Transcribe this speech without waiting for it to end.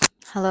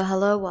Hello,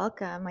 hello,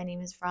 welcome. My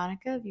name is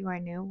Veronica. If you are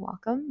new,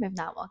 welcome. If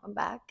not, welcome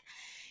back.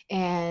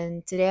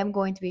 And today I'm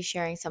going to be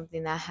sharing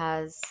something that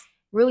has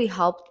really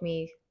helped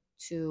me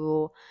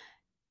to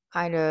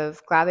kind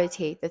of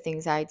gravitate the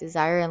things I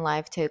desire in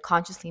life to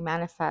consciously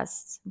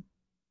manifest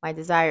my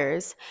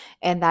desires,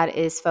 and that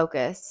is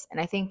focus.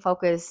 And I think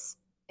focus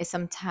is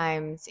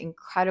sometimes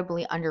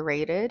incredibly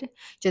underrated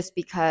just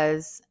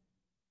because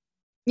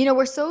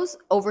we're so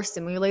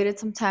overstimulated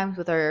sometimes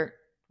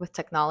with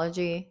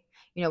technology.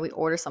 We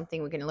order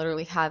something, we can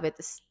literally have it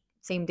this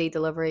same day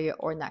delivery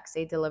or next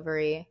day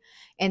delivery,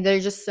 and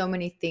there's just so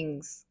many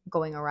things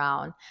going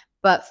around.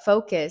 But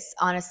focus,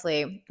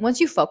 honestly,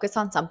 once you focus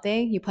on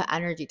something, you put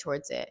energy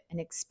towards it and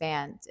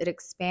expands. It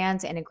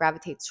expands and it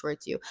gravitates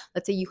towards you.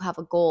 Let's say you have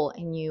a goal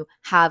and you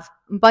have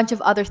a bunch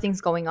of other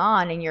things going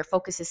on and your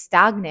focus is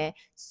stagnant,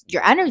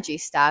 your energy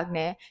is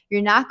stagnant,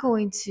 you're not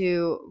going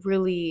to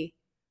really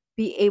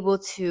be able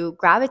to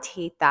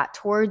gravitate that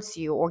towards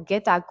you or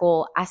get that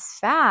goal as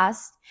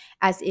fast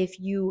as if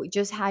you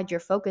just had your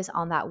focus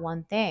on that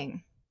one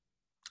thing.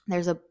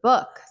 There's a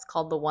book, it's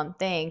called The One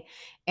Thing,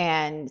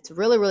 and it's a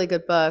really, really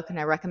good book, and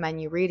I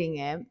recommend you reading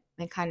it.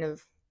 It kind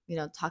of,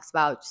 talks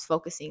about just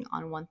focusing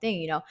on one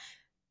thing.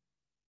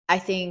 I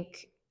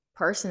think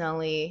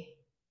personally,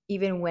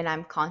 even when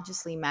I'm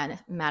consciously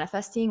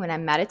manifesting, when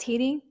I'm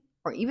meditating,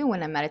 or even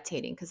when I'm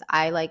meditating, because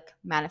I like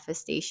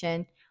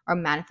manifestation or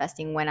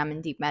manifesting when I'm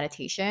in deep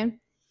meditation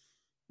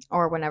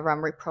or whenever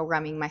I'm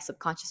reprogramming my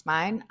subconscious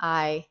mind,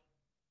 I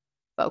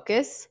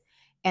focus.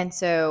 And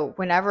so,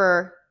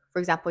 whenever, for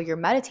example, you're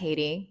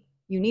meditating,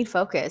 you need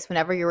focus.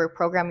 Whenever you're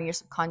reprogramming your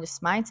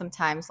subconscious mind,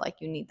 sometimes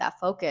like you need that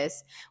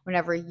focus.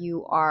 Whenever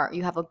you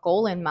have a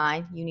goal in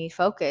mind, you need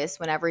focus.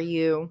 Whenever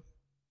you're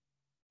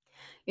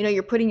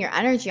putting your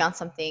energy on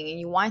something and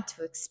you want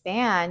to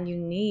expand, you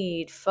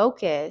need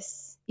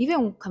focus.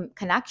 Even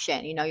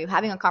connection, you're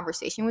having a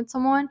conversation with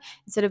someone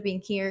instead of being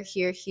here,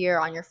 here, here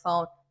on your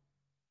phone.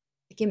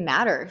 It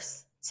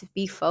matters to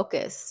be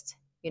focused.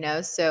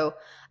 So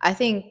I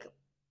think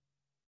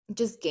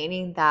just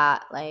gaining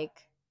that like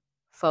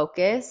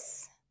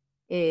focus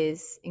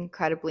is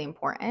incredibly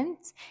important,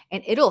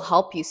 and it'll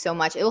help you so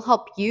much. It'll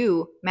help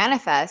you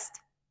manifest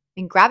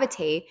and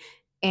gravitate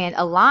and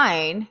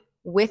align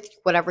with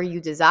whatever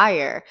you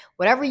desire,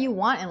 whatever you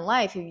want in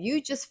life. If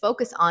you just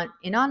focus on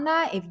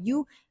that, if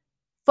you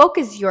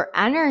focus your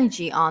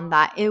energy on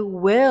that, it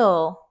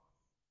will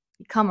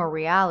become a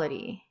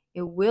reality.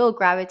 It will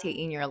gravitate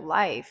in your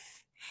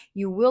life.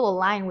 You will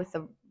align with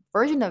the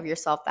version of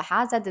yourself that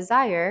has that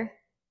desire,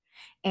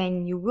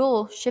 and you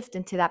will shift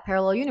into that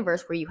parallel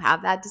universe where you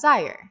have that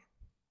desire.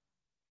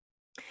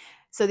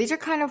 So, these are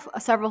kind of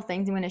several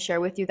things I'm going to share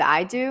with you that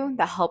I do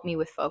that help me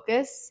with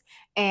focus.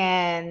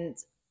 And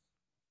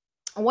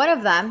one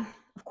of them,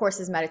 of course,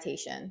 is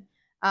meditation.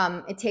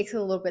 It takes a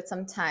little bit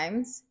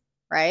sometimes,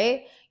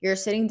 right? You're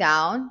sitting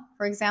down,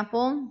 for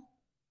example,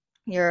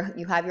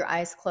 you have your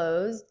eyes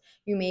closed,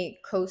 you may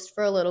coast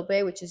for a little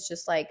bit, which is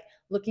just like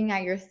looking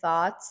at your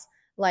thoughts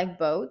like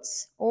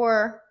boats,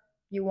 or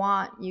you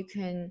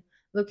can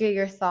look at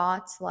your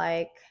thoughts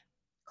like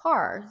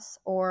cars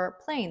or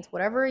planes,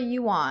 whatever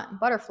you want,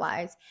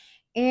 butterflies,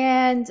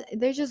 and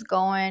they're just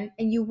going,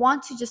 and you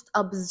want to just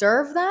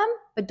observe them,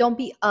 but don't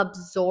be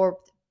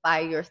absorbed by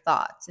your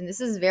thoughts. And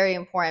this is very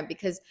important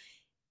because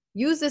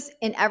use this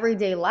in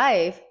everyday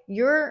life.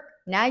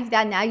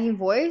 That nagging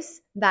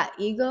voice, that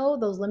ego,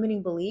 those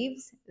limiting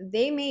beliefs,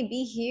 they may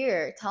be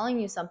here telling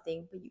you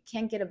something, but you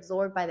can't get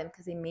absorbed by them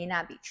because they may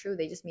not be true.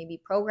 They just may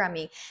be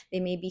programming. They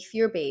may be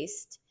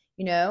fear-based.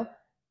 You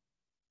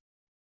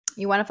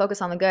want to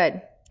focus on the good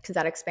because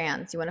that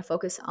expands. You want to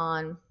focus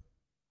on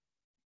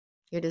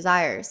your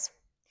desires.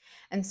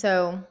 And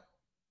so,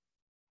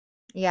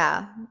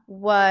 yeah,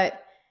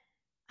 what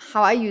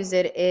how I use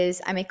it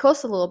is I may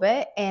coast a little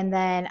bit and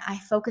then I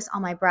focus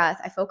on my breath.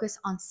 I focus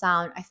on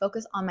sound. I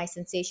focus on my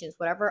sensations,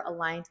 whatever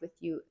aligns with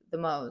you the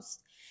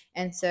most.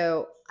 And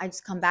so I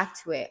just come back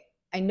to it.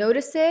 I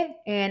notice it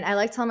and I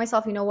like telling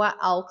myself, you know what,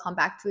 I'll come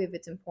back to it if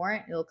it's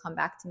important. It'll come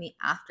back to me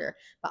after.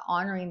 But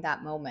honoring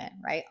that moment,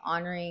 right?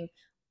 Honoring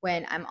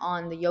when I'm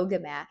on the yoga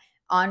mat,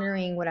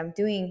 honoring what I'm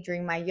doing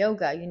during my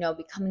yoga,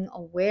 becoming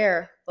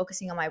aware,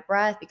 focusing on my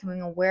breath,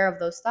 becoming aware of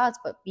those thoughts,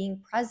 but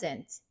being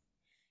present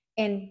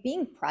and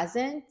being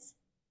present,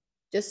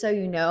 just so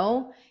you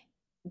know,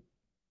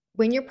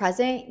 when you're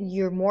present,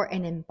 you're more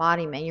in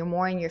embodiment. You're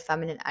more in your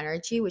feminine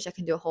energy, which I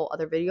can do a whole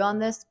other video on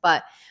this.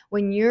 But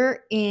when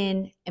you're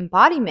in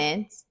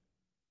embodiment,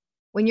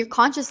 when you're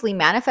consciously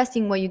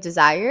manifesting what you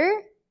desire,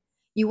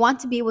 you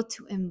want to be able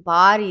to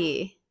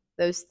embody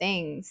those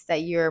things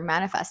that you're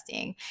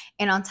manifesting.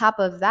 And on top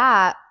of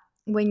that,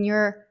 when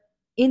you're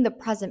in the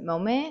present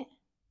moment,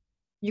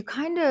 you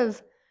kind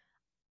of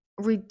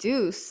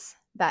reduce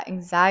that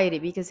anxiety,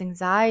 because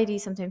anxiety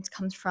sometimes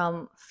comes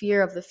from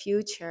fear of the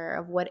future,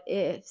 of what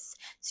ifs.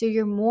 So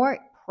you're more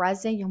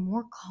present, you're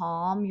more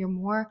calm,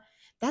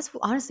 that's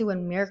honestly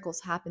when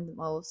miracles happen the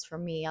most, for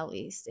me at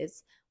least,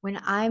 is when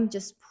I'm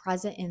just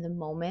present in the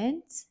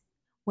moment,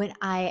 when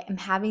I am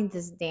having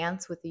this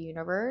dance with the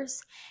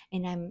universe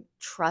and I'm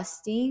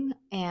trusting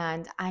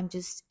and I'm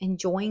just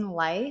enjoying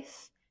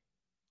life,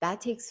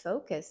 that takes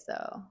focus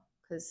though.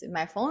 Because if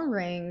my phone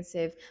rings,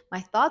 if my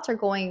thoughts are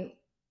going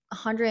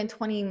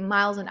 120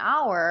 miles an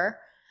hour,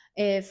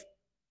 if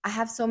I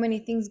have so many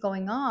things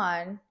going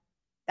on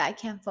that I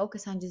can't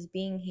focus on just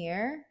being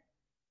here,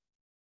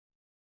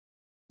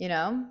 you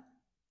know,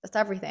 that's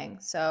everything.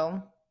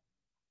 So,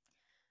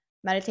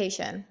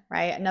 meditation,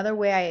 right? Another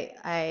way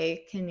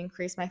I can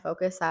increase my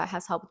focus that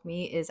has helped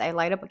me is I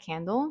light up a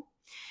candle.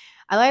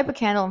 I light up a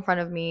candle in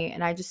front of me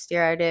and I just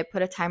stare at it,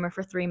 put a timer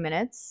for 3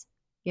 minutes,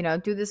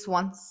 do this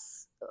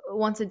once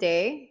a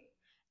day.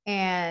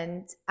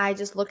 And I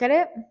just look at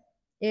it.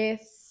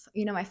 If,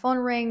 my phone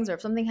rings or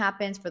if something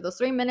happens for those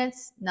 3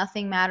 minutes,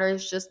 nothing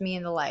matters, just me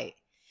and the light.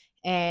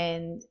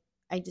 And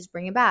I just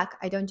bring it back.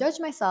 I don't judge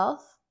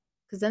myself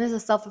because then it's a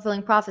self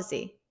fulfilling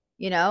prophecy.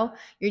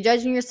 You're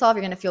judging yourself,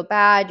 you're going to feel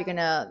bad, you're going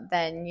to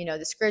then,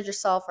 discourage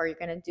yourself, or you're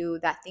going to do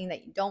that thing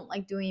that you don't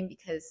like doing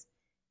because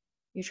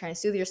you're trying to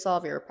soothe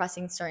yourself, you're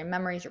repressing certain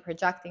memories, you're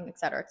projecting, et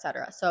cetera, et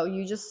cetera. So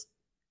you just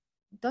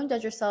don't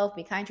judge yourself,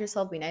 be kind to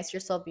yourself, be nice to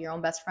yourself, be your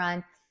own best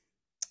friend.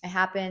 It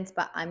happens,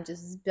 but I'm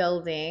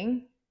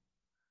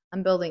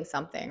building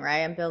something, right?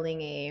 I'm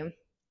building a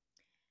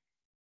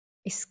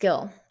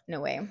skill in a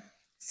way.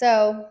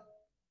 So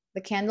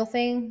the candle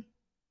thing,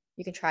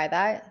 you can try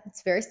that.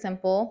 It's very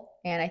simple.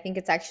 And I think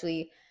it's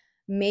actually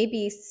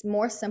maybe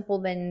more simple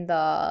than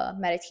the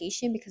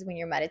meditation, because when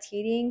you're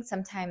meditating,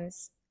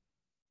 sometimes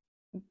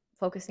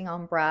focusing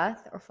on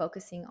breath or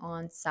focusing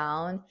on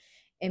sound,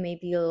 it may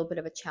be a little bit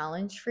of a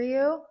challenge for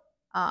you.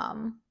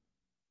 Um,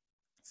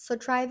 so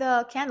try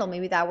the candle.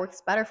 Maybe that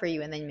works better for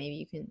you. And then maybe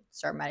you can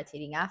start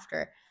meditating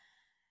after.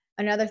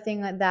 Another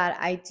thing that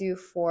I do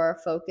for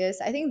focus,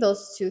 I think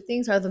those two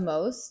things are the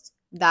most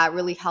that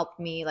really helped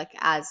me, like,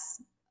 as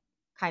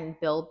kind of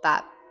build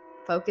that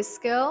focus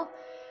skill.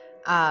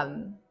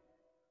 Um,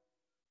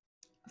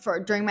 for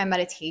during my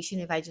meditation,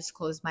 if I just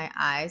close my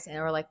eyes, and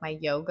or like my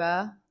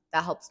yoga,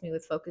 that helps me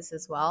with focus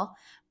as well.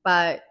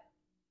 But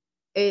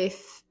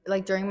if,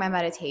 like, during my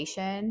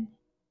meditation,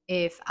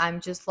 if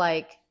I'm just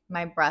like,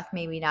 my breath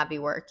maybe not be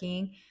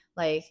working,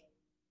 like,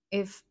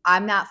 if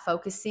I'm not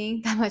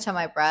focusing that much on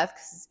my breath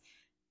because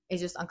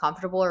it's just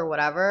uncomfortable or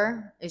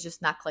whatever, it's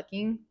just not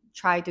clicking,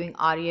 try doing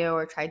audio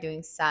or try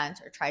doing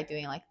scent or try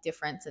doing like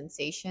different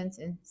sensations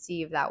and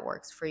see if that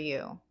works for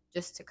you.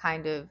 Just to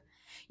kind of,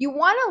 you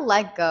want to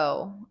let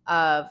go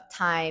of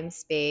time,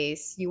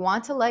 space. You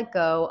want to let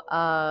go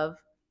of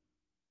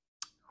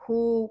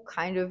who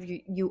kind of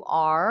you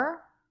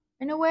are,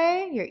 in a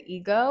way, your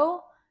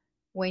ego,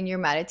 when you're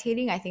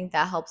meditating. I think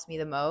that helps me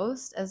the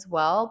most as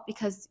well,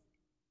 because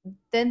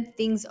then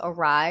things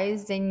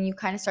arise and you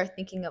kind of start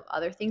thinking of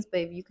other things.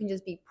 But if you can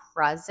just be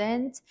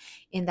present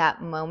in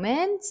that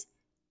moment,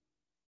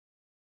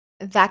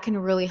 that can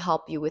really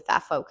help you with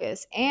that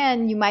focus.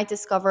 And you might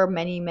discover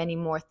many, many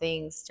more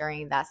things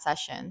during that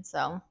session.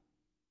 So,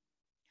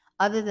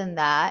 other than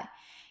that,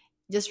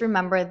 just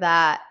remember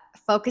that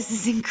focus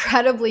is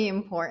incredibly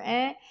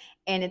important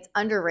and it's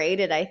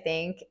underrated, I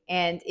think.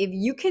 And if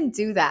you can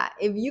do that,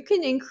 if you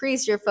can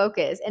increase your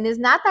focus, and it's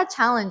not that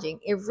challenging,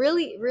 it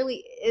really,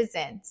 really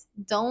isn't.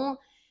 Don't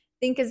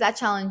think it's that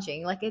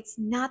challenging. Like, it's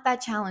not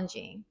that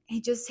challenging.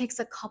 It just takes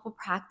a couple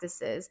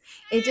practices.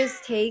 It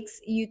just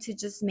takes you to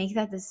just make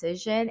that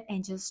decision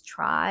and just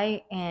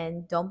try,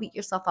 and don't beat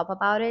yourself up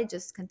about it.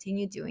 Just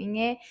continue doing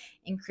it,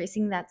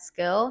 increasing that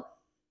skill.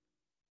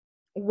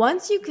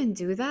 Once you can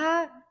do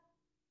that,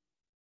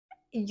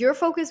 your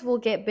focus will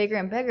get bigger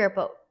and bigger.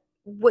 But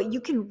what you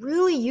can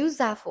really use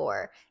that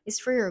for is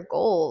for your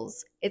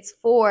goals. It's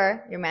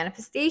for your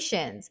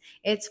manifestations.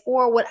 It's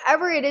for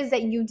whatever it is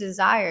that you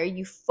desire.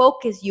 You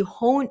focus, you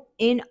hone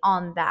in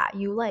on that.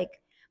 You,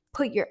 like,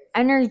 put your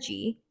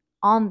energy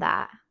on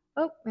that.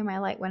 Oh, my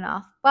light went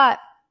off. But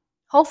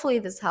hopefully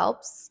this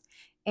helps.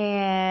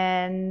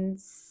 And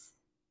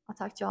I'll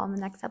talk to you all in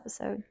the next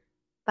episode.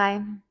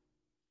 Bye.